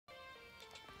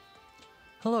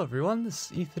Hello everyone,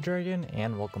 this is Ether Dragon,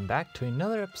 and welcome back to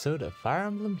another episode of Fire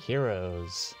Emblem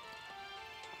Heroes.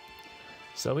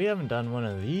 So we haven't done one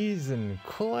of these in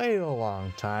quite a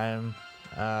long time.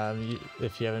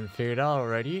 If you haven't figured out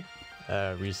already,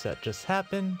 reset just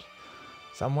happened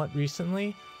somewhat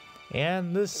recently,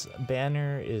 and this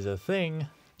banner is a thing,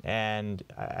 and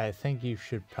I think you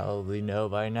should probably know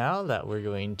by now that we're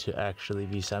going to actually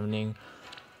be summoning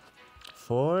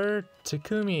for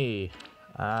Takumi.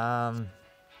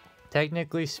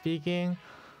 Technically speaking,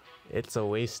 it's a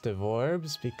waste of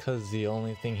orbs because the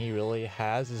only thing he really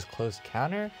has is close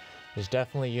counter. There's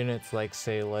definitely units like,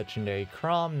 say, Legendary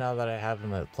Crom, now that I have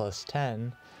him at plus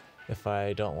 10, if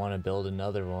I don't want to build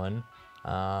another one.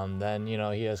 Then, you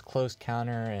know, he has close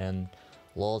counter and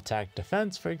low attack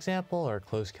defense, for example, or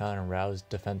close counter roused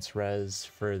defense res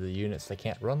for the units that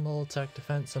can't run low attack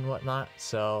defense and whatnot.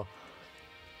 So,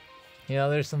 you know,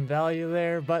 there's some value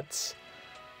there, but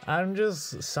I'm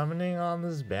just summoning on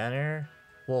this banner,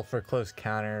 well, for close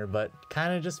counter, but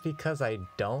kind of just because I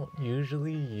don't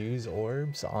usually use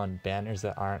orbs on banners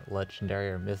that aren't legendary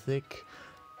or mythic,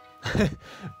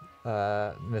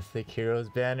 mythic heroes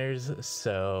banners,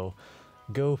 so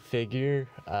go figure.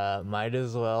 Might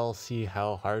as well see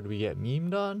how hard we get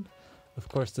memed on. Of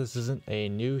course, this isn't a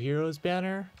new heroes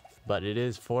banner, but it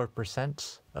is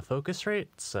 4% a focus rate,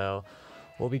 so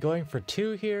we'll be going for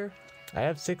 2 here. I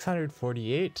have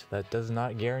 648, that does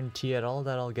not guarantee at all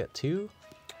that I'll get 2.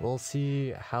 We'll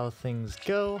see how things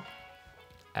go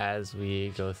as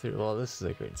we go through. Well, this is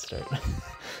a great start.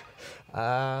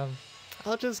 I'll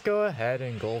just go ahead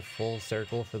and go full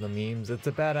circle for the memes. It's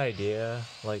a bad idea,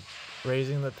 like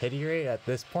raising the pity rate at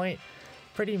this point,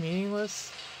 pretty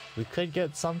meaningless. We could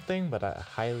get something, but I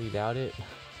highly doubt it.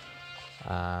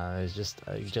 It's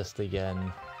just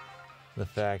again, the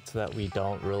fact that we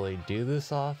don't really do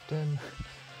this often,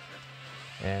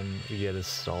 and we get a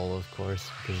stall, of course,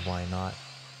 because why not?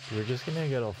 We're just gonna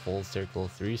get a full circle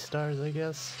 3 stars, I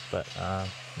guess, but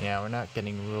yeah, we're not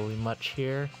getting really much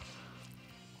here.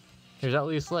 There's at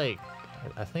least, like,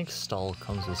 I think stall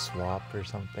comes with swap or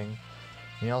something. And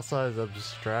he also has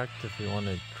obstruct if you want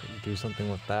to do something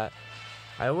with that.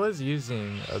 I was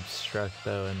using obstruct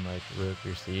though in like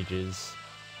Roker Sieges.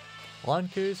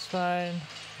 Lonku's fine.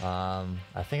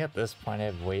 I think at this point I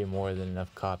have way more than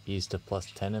enough copies to plus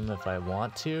 10 him if I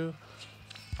want to.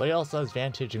 But he also has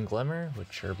Vantage and Glimmer,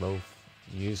 which are both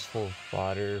useful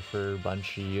fodder for a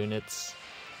bunch of units,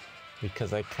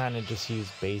 because I kind of just use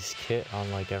base kit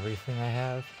on like everything I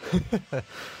have.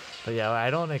 But yeah, I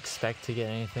don't expect to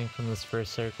get anything from this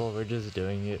first circle. We're just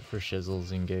doing it for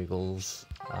shizzles and giggles.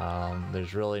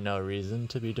 There's really no reason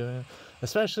to be doing it,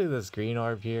 especially this green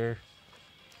orb here.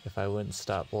 If I wouldn't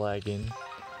stop lagging,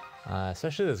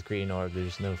 especially this green orb,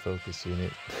 there's no focus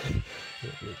unit.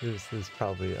 there's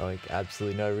probably like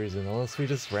absolutely no reason, unless we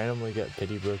just randomly get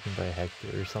pity broken by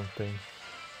Hector or something.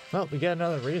 Well, we get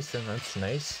another race in, that's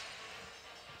nice.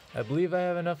 I believe I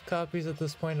have enough copies at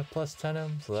this point to plus 10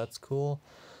 him, so that's cool.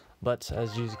 But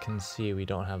as you can see, we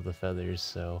don't have the feathers,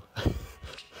 so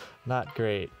not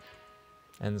great.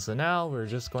 And so now we're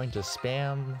just going to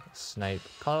spam snipe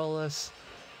Colorless.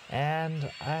 And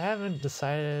I haven't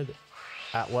decided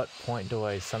at what point do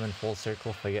I summon full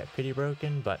circle if I get pity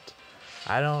broken, but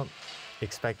I don't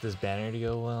expect this banner to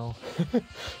go well,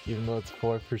 even though it's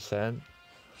 4%.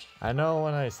 I know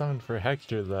when I summoned for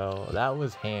Hector though, that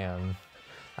was ham.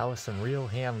 That was some real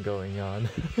ham going on.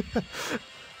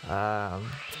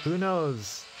 Who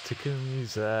knows?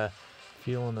 Takumi's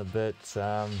feeling a bit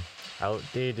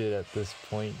outdated at this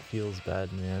point. Feels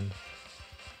bad, man.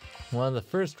 One of the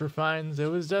first refines, it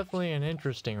was definitely an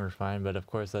interesting refine, but of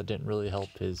course that didn't really help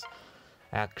his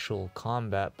actual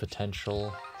combat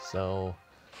potential. So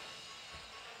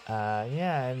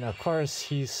yeah, and of course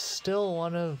he's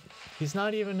still he's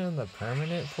not even in the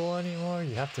permanent pool anymore.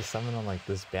 You have to summon on like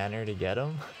this banner to get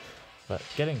him, but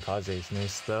getting Kaze is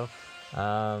nice though.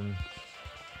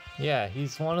 Yeah,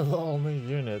 he's one of the only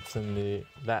units in the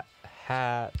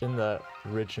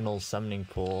original summoning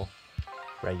pool,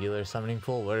 regular summoning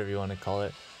pool, whatever you want to call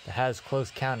it, that has close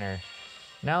counter.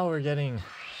 Now we're getting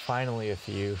finally a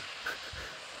few,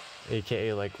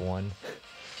 aka like 1,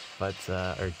 but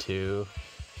or 2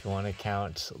 if you want to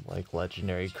count like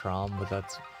Legendary Crom, but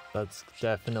that's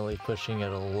definitely pushing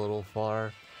it a little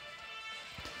far.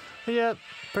 But yeah,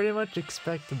 pretty much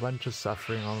expect a bunch of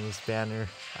suffering on this banner.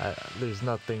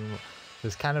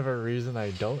 There's kind of a reason I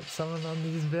don't summon on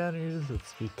these banners.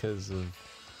 It's because of,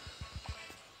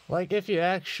 like, if you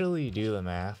actually do the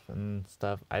math and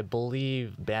stuff, I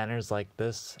believe banners like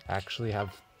this actually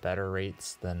have better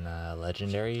rates than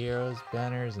Legendary Heroes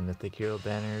banners and Mythic Hero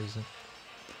banners.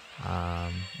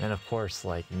 And of course,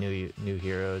 like new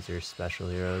heroes or special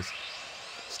heroes.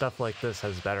 Stuff like this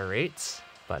has better rates.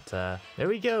 But there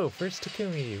we go, first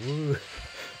Takumi. Woo!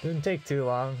 Didn't take too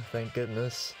long, thank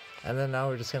goodness. And then now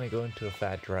we're just gonna go into a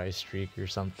fat dry streak or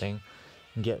something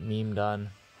and get meme done.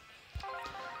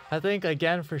 I think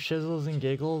again for shizzles and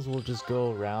giggles we'll just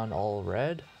go around all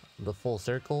red, the full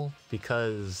circle,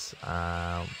 because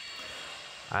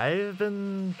I've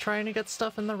been trying to get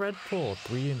stuff in the red pool,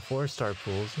 3 and 4 star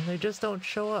pools, and they just don't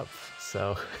show up.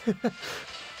 So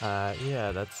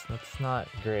yeah, that's not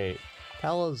great.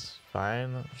 Pala's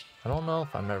fine. I don't know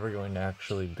if I'm ever going to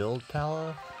actually build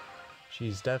Pala.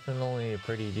 She's definitely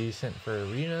pretty decent for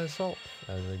arena assault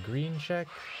as a green check,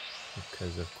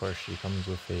 because of course she comes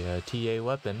with a TA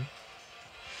weapon.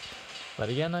 But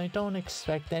again, I don't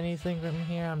expect anything from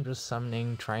here. I'm just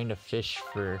summoning, trying to fish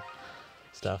for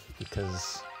stuff,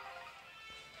 because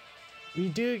we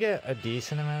do get a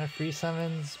decent amount of free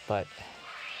summons, but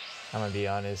I'm gonna be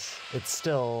honest, it's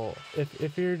still,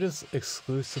 if you're just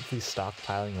exclusively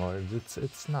stockpiling orbs,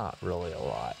 it's not really a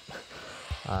lot.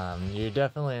 You're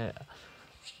definitely,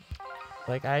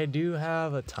 like, I do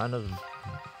have a ton of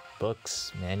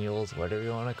books, manuals, whatever you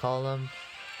want to call them,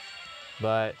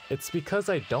 but it's because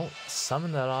I don't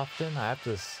summon that often. I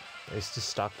used to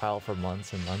stockpile for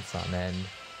months and months on end,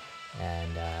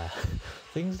 and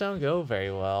things don't go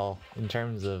very well in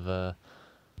terms of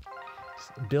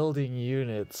building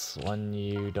units when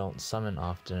you don't summon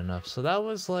often enough. So that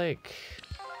was like,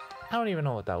 I don't even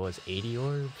know what that was, 80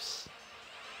 orbs?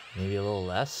 Maybe a little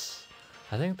less?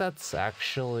 I think that's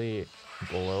actually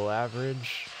below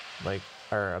average, like,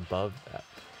 or above,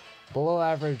 below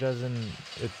average as in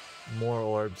it's more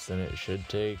orbs than it should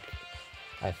take,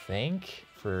 I think,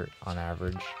 on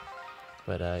average.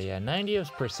 But yeah,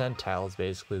 90th percentile is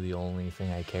basically the only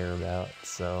thing I care about,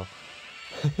 so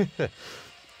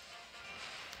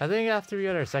I think after we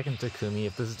get our second Takumi,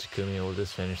 if this is Takumi, we'll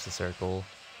just finish the circle.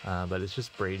 But it's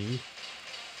just Brady.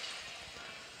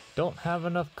 Don't have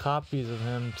enough copies of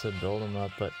him to build him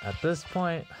up, but at this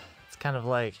point, it's kind of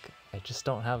like I just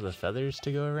don't have the feathers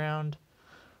to go around.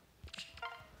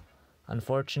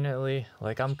 Unfortunately,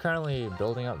 like, I'm currently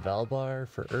building up Valbar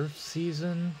for Earth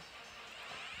Season,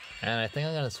 and I think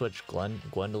I'm gonna switch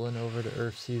Gwendolyn over to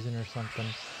Earth Season or something.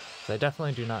 So I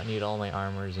definitely do not need all my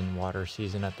armors in Water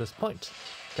Season at this point.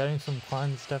 Getting some Quan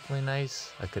is definitely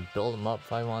nice. I could build him up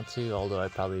if I want to, although I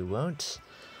probably won't.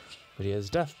 But he has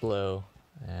Death Blow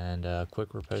and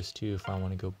Quick Riposte too if I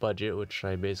want to go budget, which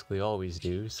I basically always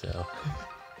do, so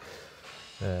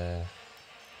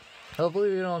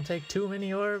hopefully we don't take too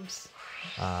many orbs.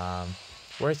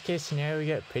 Worst case scenario, we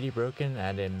get Pity Broken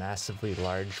at a massively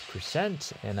large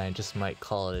percent, and I just might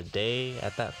call it a day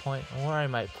at that point, or I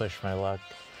might push my luck.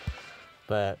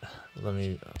 But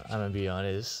I'm gonna be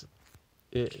honest,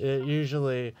 it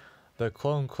usually, the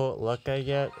quote-unquote luck I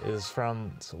get is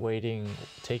from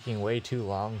taking way too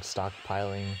long,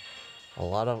 stockpiling a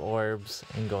lot of orbs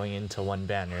and going into one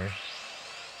banner.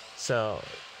 So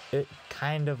it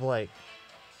kind of like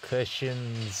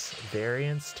cushions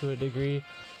variance to a degree.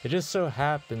 It just so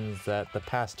happens that the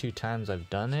past 2 times I've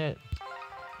done it,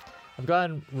 I've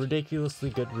gotten ridiculously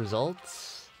good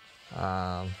results,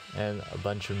 and a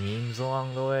bunch of memes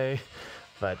along the way,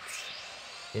 but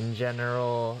in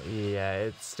general, yeah,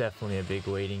 it's definitely a big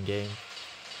waiting game.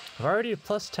 I've already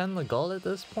plus 10 Legault at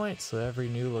this point, so every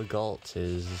new Legault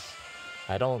is,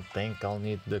 I don't think I'll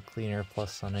need the cleaner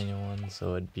plus on anyone,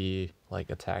 so it'd be like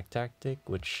attack tactic,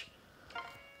 which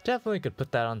definitely could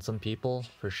put that on some people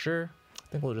for sure.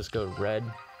 I think we'll just go red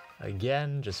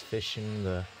again, just fishing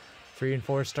the 3 and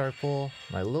 4 star pool.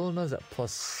 My Luna's at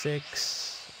plus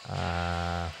 6.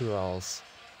 Who else?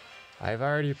 I've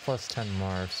already plus 10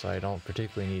 Marv, so I don't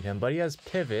particularly need him, but he has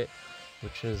Pivot,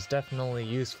 which is definitely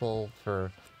useful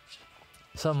for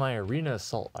some of my arena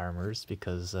assault armors,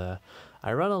 because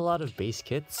I run a lot of base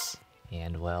kits,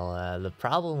 and well, the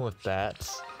problem with that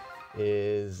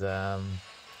is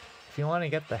if you want to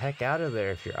get the heck out of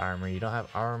there, if your armor, you don't have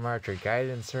armor march or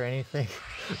guidance or anything,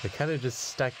 you're kind of just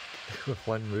stuck with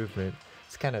one movement.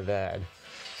 It's kind of bad.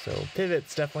 So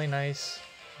Pivot's definitely nice.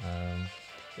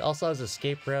 It also has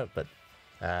escape route, but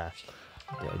I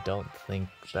don't think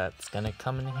that's gonna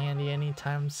come in handy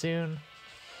anytime soon.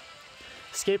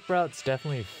 Escape route's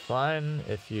definitely fun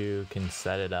if you can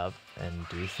set it up and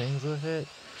do things with it.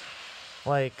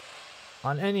 Like,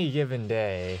 on any given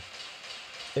day,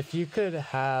 if you could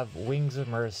have Wings of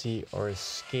Mercy or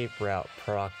Escape Route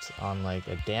procced on like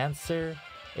a Dancer,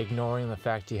 ignoring the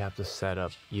fact you have to set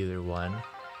up either one,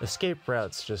 Escape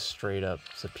Route's just straight up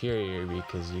superior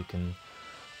because you can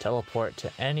teleport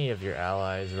to any of your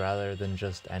allies rather than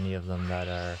just any of them that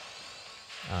are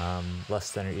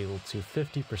less than or equal to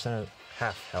 50% of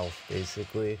half health,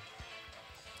 basically.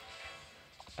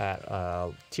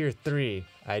 At tier 3,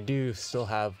 I do still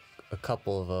have a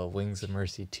couple of Wings of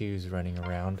Mercy 2s running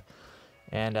around.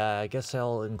 And I guess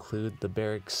I'll include the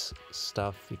Barracks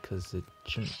stuff because it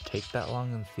shouldn't take that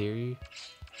long in theory.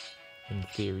 In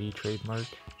theory, trademark.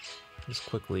 Just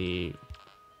quickly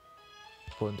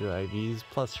pulling through IVs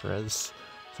plus res.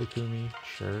 Takumi,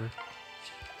 sure.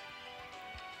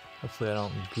 Hopefully I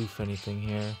don't goof anything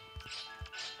here.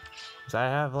 Cause I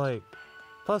have like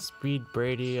plus speed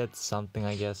Brady, it's something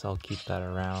I guess I'll keep that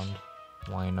around.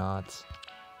 Why not?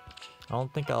 I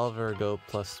don't think I'll ever go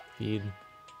plus speed.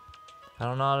 I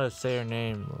don't know how to say her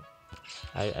name.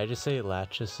 I just say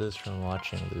Latches from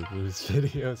watching Lulu's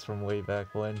videos from way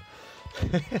back when.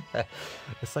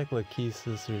 It's like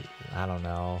Lakeis's or I don't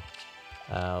know.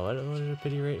 What is her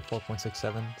pity rate?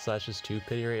 4.67. So that's just 2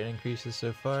 pity rate increases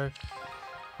so far.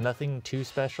 Nothing too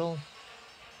special.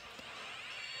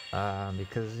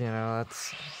 Because you know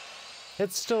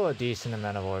it's still a decent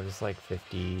amount of orbs. It's like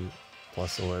 50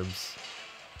 plus orbs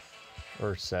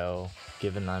or so,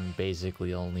 given I'm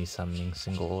basically only summoning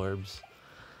single orbs.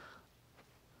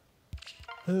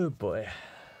 Oh boy.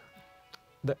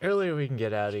 The earlier we can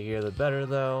get out of here, the better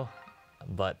though.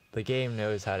 But the game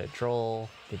knows how to troll.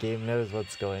 The game knows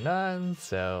what's going on,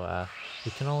 so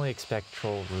we can only expect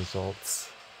troll results.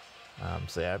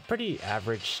 So yeah, pretty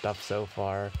average stuff so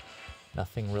far.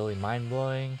 Nothing really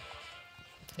mind-blowing.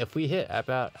 If we hit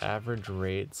about average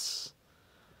rates,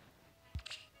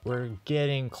 we're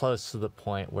getting close to the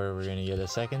point where we're gonna get a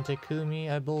second Takumi,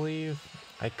 I believe.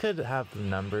 I could have the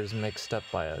numbers mixed up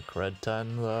by a crud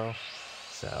ton though,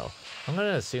 so I'm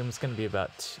gonna assume it's gonna be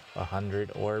about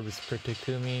 100 orbs per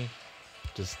Takumi,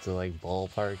 just to like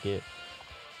ballpark it.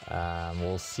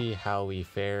 We'll see how we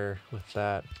fare with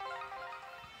that.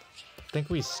 I think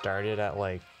we started at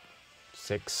like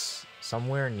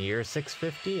somewhere near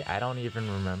 650. I don't even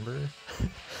remember.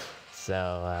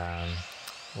 So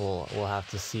we'll have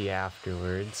to see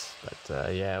afterwards.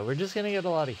 But yeah, we're just gonna get a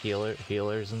lot of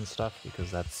healers and stuff because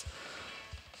that's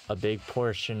a big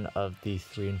portion of the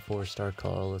 3 and 4 star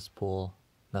colorless pool.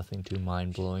 Nothing too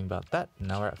mind-blowing about that.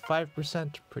 Now we're at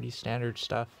 5%, pretty standard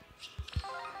stuff.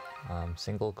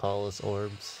 Single colorless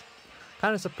orbs.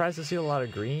 Kind of surprised to see a lot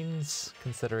of greens,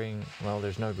 considering, well,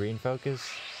 there's no green focus,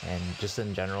 and just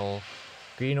in general,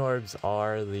 green orbs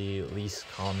are the least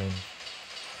common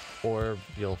orb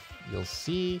you'll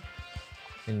see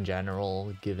in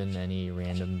general, given any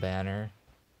random banner.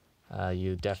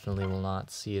 You definitely will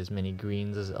not see as many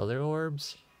greens as other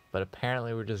orbs, but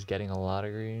apparently we're just getting a lot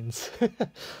of greens.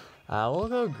 We'll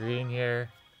go green here.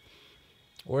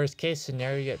 Worst case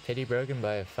scenario, you get pity broken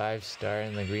by a 5-star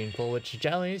in the green pool, which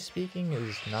generally speaking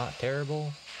is not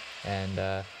terrible.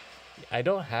 And I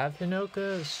don't have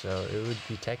Hinoka, so it would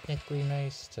be technically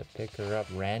nice to pick her up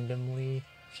randomly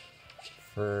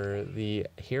for the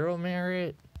hero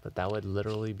merit, but that would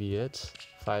literally be it.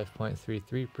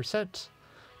 5.33%.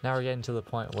 Now we're getting to the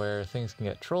point where things can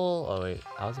get troll. Oh wait,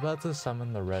 I was about to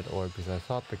summon the red orb because I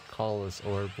thought the colorless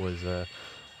orb was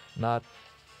not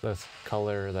the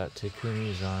color that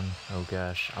Takumi's on. Oh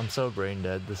gosh, I'm so brain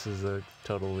dead. This is a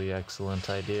totally excellent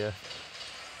idea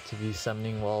to be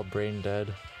summoning while brain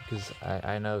dead, because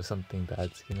I know something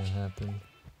bad's gonna happen.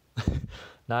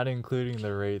 Not including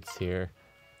the rates here.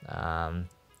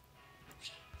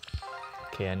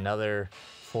 Okay, another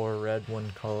 4 red,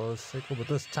 1 colorless circle, but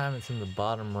this time it's in the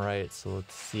bottom right, so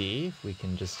let's see if we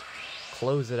can just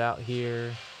close it out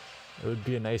here. It would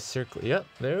be a nice circle. Yep,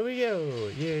 there we go.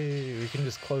 Yay, we can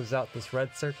just close out this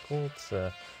red circle. It's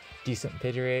a decent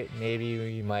pity rate. Maybe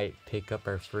we might pick up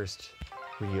our first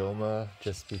Ryoma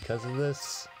just because of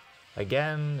this.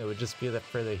 Again, it would just be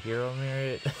for the hero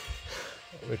merit,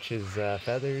 which is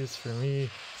feathers for me.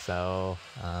 So,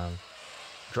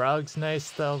 Drog's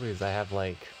nice though, because I have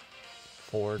like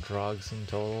 4 Drogs in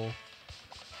total.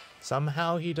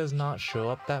 Somehow he does not show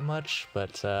up that much,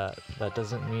 but that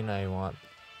doesn't mean I want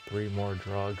 3 more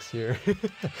Drogs here.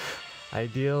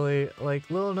 Ideally, like,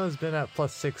 Lilino's been at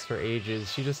 +6 for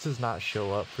ages. She just does not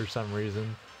show up for some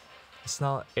reason. It's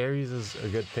not... Ares is a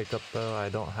good pickup though. I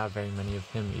don't have very many of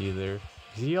him either.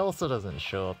 He also doesn't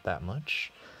show up that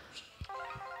much.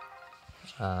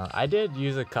 I did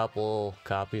use a couple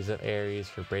copies of Ares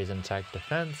for Brazen Attack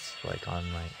Defense, like on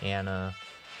my Anna,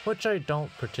 which I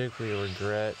don't particularly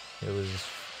regret. It was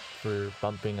for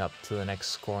bumping up to the next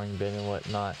scoring bin and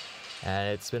whatnot. And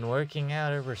it's been working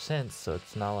out ever since, so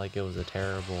it's not like it was a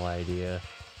terrible idea.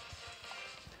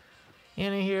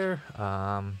 In here,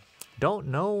 don't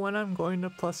know when I'm going to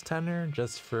 +10er,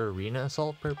 just for arena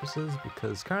assault purposes,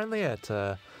 because currently at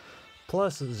 +0,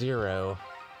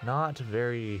 not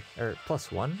very, or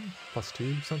 +1,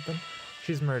 +2, something.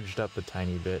 She's merged up a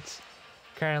tiny bit.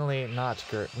 Currently, not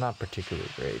particularly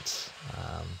great.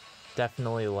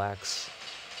 Definitely lacks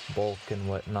bulk and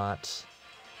whatnot.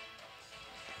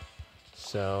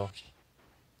 So,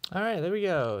 alright, there we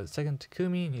go. Second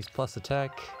Takumi, he's plus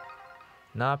attack.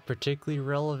 Not particularly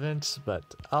relevant, but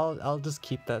I'll just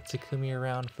keep that Takumi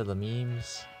around for the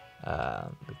memes.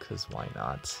 Because why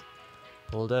not?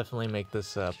 We'll definitely make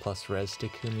this plus res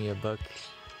Takumi a book.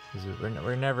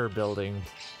 We're never building.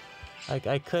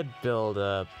 I could build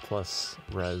a plus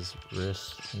res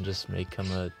and just make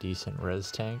him a decent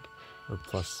res tank, or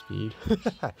plus speed.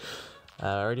 I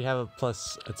already have a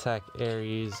plus attack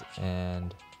Ares,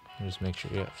 and just make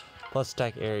sure, yeah, plus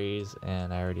attack Ares,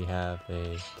 and I already have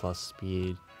a plus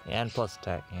speed and plus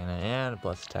attack Hannah and a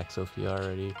plus attack Sophia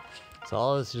already. So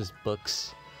all this is just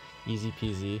books, easy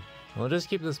peasy. And we'll just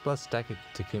keep this plus attack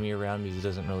Takumi around because it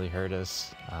doesn't really hurt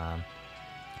us. I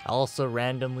also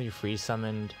randomly free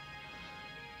summoned.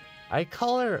 I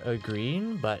call her a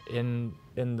green, but in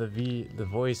the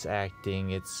voice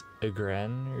acting, it's a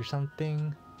Gren or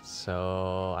something.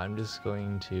 So I'm just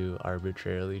going to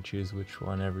arbitrarily choose which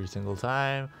one every single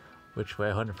time, which way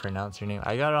I want to pronounce her name.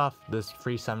 I got off this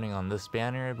free summoning on this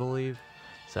banner, I believe.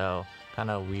 So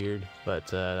kind of weird, but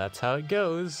that's how it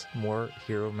goes. More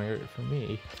hero merit for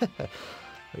me. But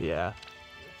yeah.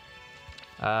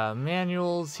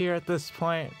 Manuals here at this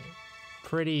point.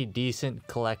 Pretty decent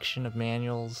collection of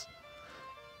manuals.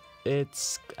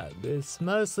 It's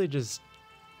mostly just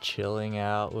chilling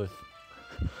out with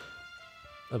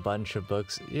a bunch of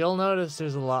books. You'll notice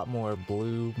there's a lot more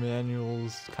blue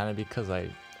manuals, kind of because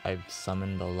I've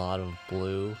summoned a lot of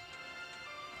blue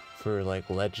for like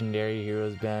legendary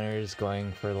heroes banners,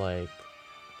 going for like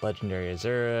legendary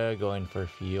Azura, going for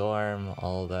Fjorm,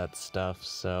 all that stuff.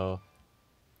 So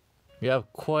we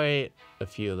have quite a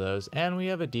few of those, and we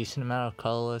have a decent amount of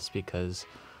colorless because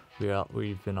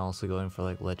we've been also going for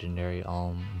like legendary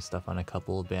Alm and stuff on a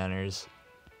couple of banners.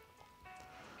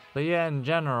 But yeah, in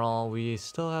general, we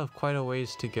still have quite a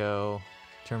ways to go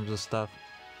in terms of stuff.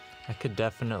 I could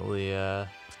definitely,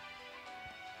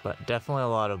 but definitely a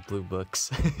lot of blue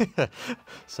books.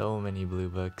 So many blue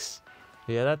books.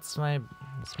 But yeah, that's my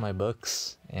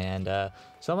books. And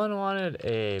someone wanted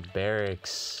a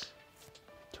Barracks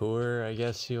tour, I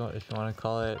guess if you want to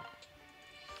call it.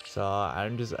 So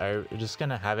I'm just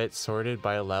gonna have it sorted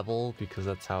by level because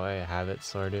that's how I have it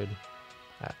sorted.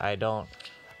 I don't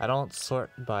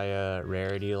sort by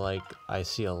rarity like I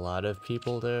see a lot of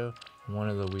people do. I'm one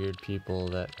of the weird people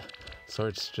that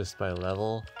sorts just by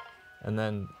level, and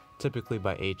then typically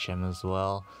by HM as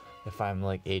well if I'm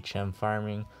like HM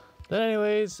farming. But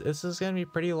anyways, this is gonna be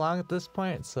pretty long at this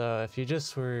point, so if you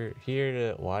just were here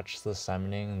to watch the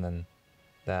summoning, then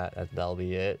that'll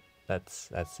be it. That's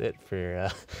it for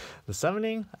the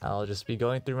summoning. I'll just be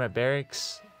going through my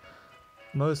barracks,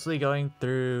 mostly going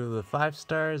through the 5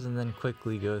 stars, and then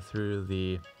quickly go through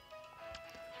the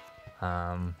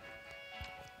 4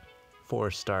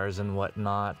 stars and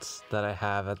whatnot that I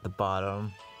have at the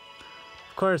bottom.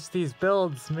 Of course, these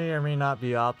builds may or may not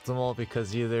be optimal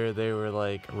because either they were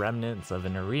like remnants of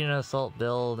an arena assault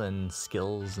build, and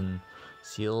skills and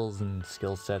seals and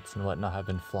skill sets and whatnot have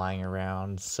been flying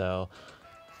around, so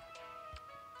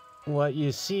what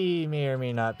you see may or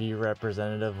may not be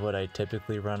representative of what I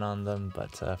typically run on them, but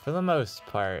for the most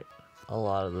part, a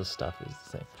lot of the stuff is the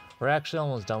same. We're actually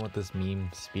almost done with this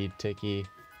meme speed ticky.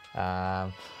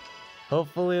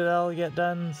 Hopefully that'll get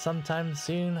done sometime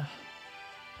soon.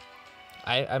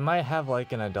 I might have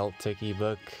like an adult ticky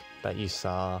book that you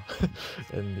saw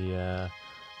in the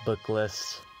book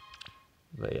list.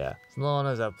 But yeah, the one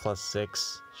is at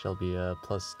 +6. She'll be a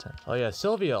 +10. Oh yeah,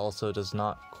 Sylvia also does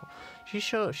not. She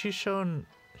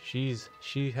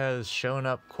has shown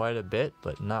up quite a bit,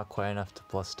 but not quite enough to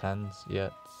 +10s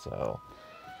yet. So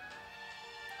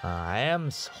I am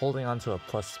holding on to a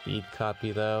plus speed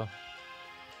copy though.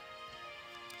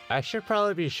 I should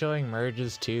probably be showing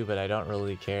merges too, but I don't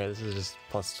really care. This is just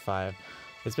 +5.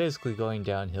 It's basically going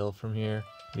downhill from here.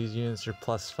 These units are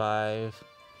 +5.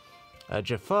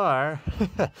 Jafar,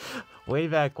 way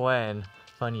back when,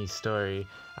 funny story,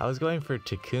 I was going for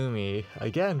Takumi,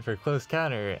 again for close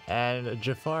counter, and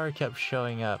Jafar kept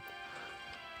showing up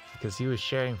because he was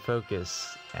sharing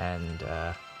focus, and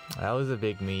that was a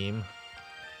big meme.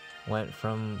 Went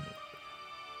from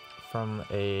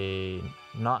a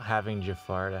not having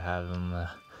Jafar to have him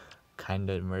kind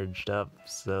of merged up,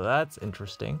 so that's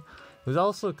interesting. It was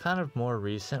also kind of more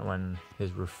recent when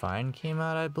his Refine came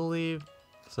out, I believe.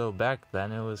 So back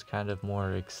then it was kind of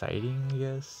more exciting, I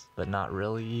guess, but not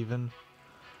really even.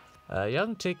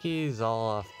 Young Ticky's all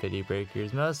off pity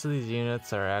breakers. Most of these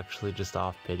units are actually just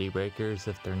off pity breakers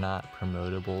if they're not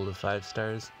promotable to 5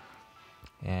 stars.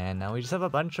 And now we just have a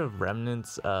bunch of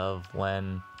remnants of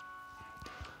when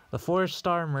the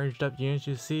 4-star merged up units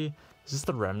you see. It's just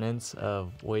the remnants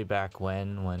of way back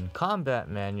when combat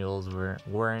manuals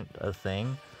weren't a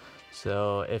thing.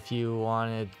 So if you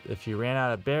ran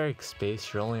out of barrack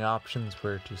space, your only options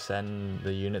were to send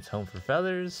the units home for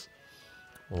feathers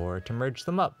or to merge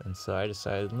them up. And so I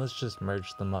decided, let's just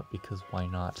merge them up because why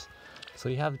not? So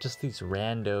you have just these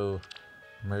rando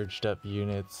merged up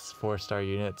units, 4-star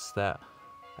units that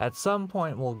at some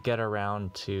point we'll get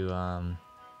around to,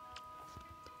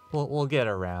 we'll get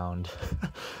around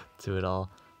to it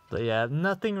all. But yeah,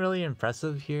 nothing really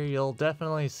impressive here. You'll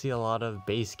definitely see a lot of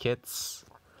base kits.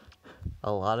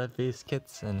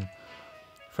 And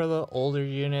for the older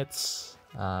units,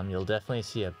 you'll definitely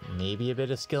see maybe a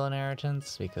bit of skill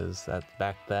inheritance, because that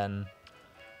back then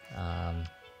I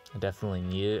definitely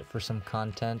needed it for some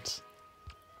content.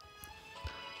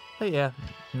 But yeah,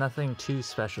 nothing too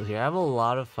special here. I have a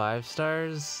lot of 5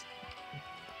 stars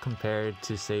compared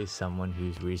to, say, someone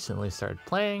who's recently started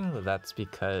playing, but that's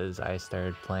because I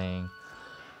started playing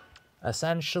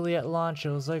essentially at launch. It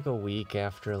was like a week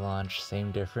after launch,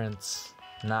 same difference.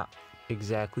 Not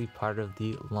exactly part of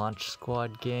the launch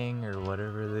squad gang or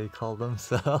whatever they call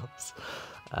themselves.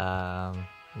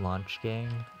 Launch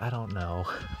gang? I don't know.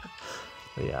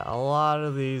 But yeah, a lot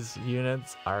of these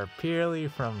units are purely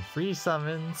from free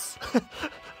summons.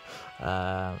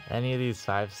 Any of these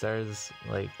 5 stars,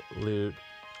 like loot,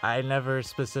 I never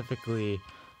specifically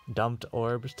dumped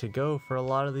orbs to go for a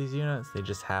lot of these units. They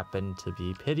just happen to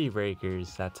be pity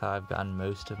breakers. That's how I've gotten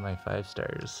most of my 5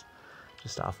 stars,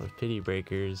 just off of pity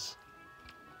breakers.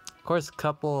 Of course, a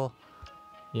couple,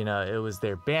 it was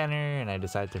their banner and I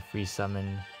decided to free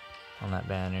summon on that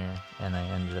banner and I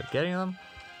ended up getting them.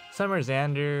 Summer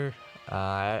Xander,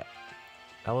 I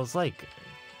was like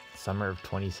summer of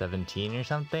 2017 or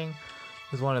something.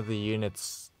 It was one of the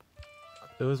units.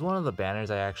 It was one of the banners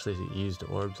I actually used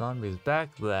orbs on, because back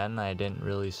then I didn't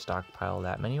really stockpile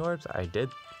that many orbs. I did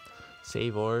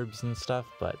save orbs and stuff,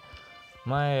 but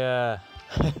my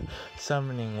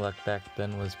summoning luck back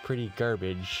then was pretty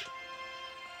garbage.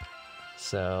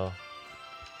 So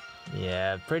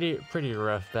yeah, pretty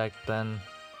rough back then.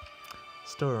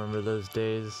 Still remember those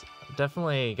days.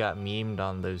 Definitely got memed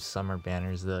on those summer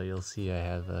banners though. You'll see I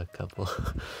have a couple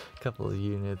of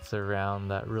units around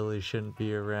that really shouldn't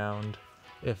be around.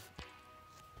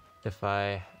 If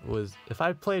I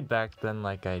played back then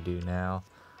like I do now.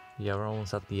 Yeah, we're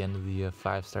almost at the end of the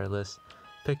 5-star list.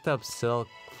 Picked up Silk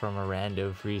from a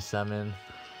rando free summon,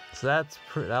 so that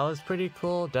was pretty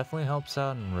cool. Definitely helps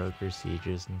out in Roker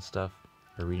sieges and stuff,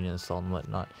 arena assault and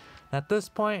whatnot. At this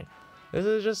point, this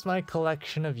is just my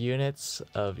collection of units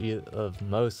of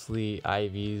mostly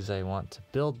IVs I want to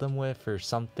build them with, or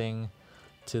something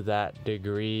to that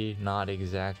degree. Not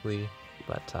exactly,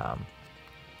 but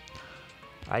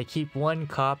I keep 1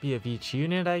 copy of each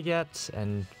unit I get,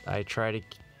 and I try to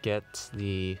get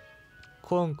the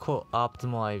quote-unquote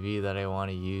optimal IV that I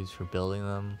want to use for building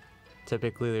them.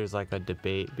 Typically there's like a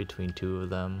debate between 2 of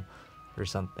them or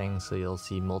something, so you'll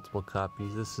see multiple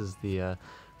copies. This is the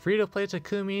free-to-play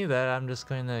Takumi that I'm just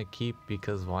going to keep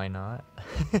because why not?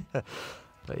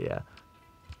 But yeah,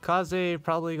 Kaze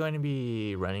probably going to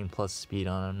be running plus speed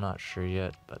on, I'm not sure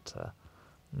yet, but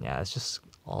yeah, it's just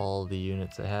all the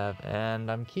units I have,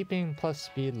 and I'm keeping plus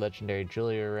speed legendary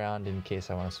Julia around in case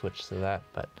I want to switch to that,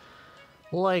 but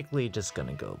likely just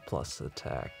gonna go plus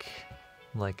attack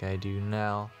like I do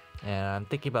now. And I'm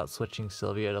thinking about switching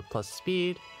Sylvia to plus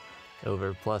speed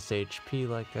over plus HP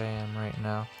like I am right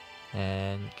now.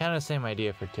 And kind of same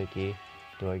idea for Tiki.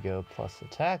 Do I go plus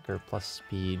attack or plus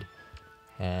speed?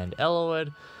 And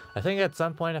Ellawood, I think at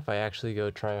some point if I actually go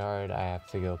try hard, I have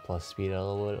to go plus speed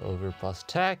Ellawood over plus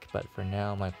attack. But for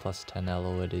now, my plus 10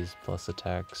 Ellawood is plus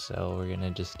attack, so we're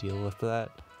gonna just deal with that.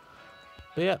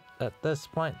 But yeah, at this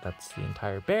point, that's the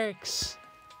entire barracks.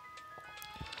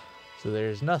 So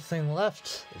there's nothing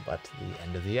left but the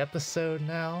end of the episode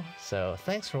now. So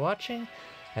thanks for watching.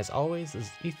 As always, this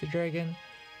is Ether Dragon,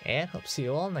 and hope to see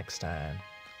you all next time.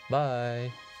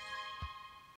 Bye!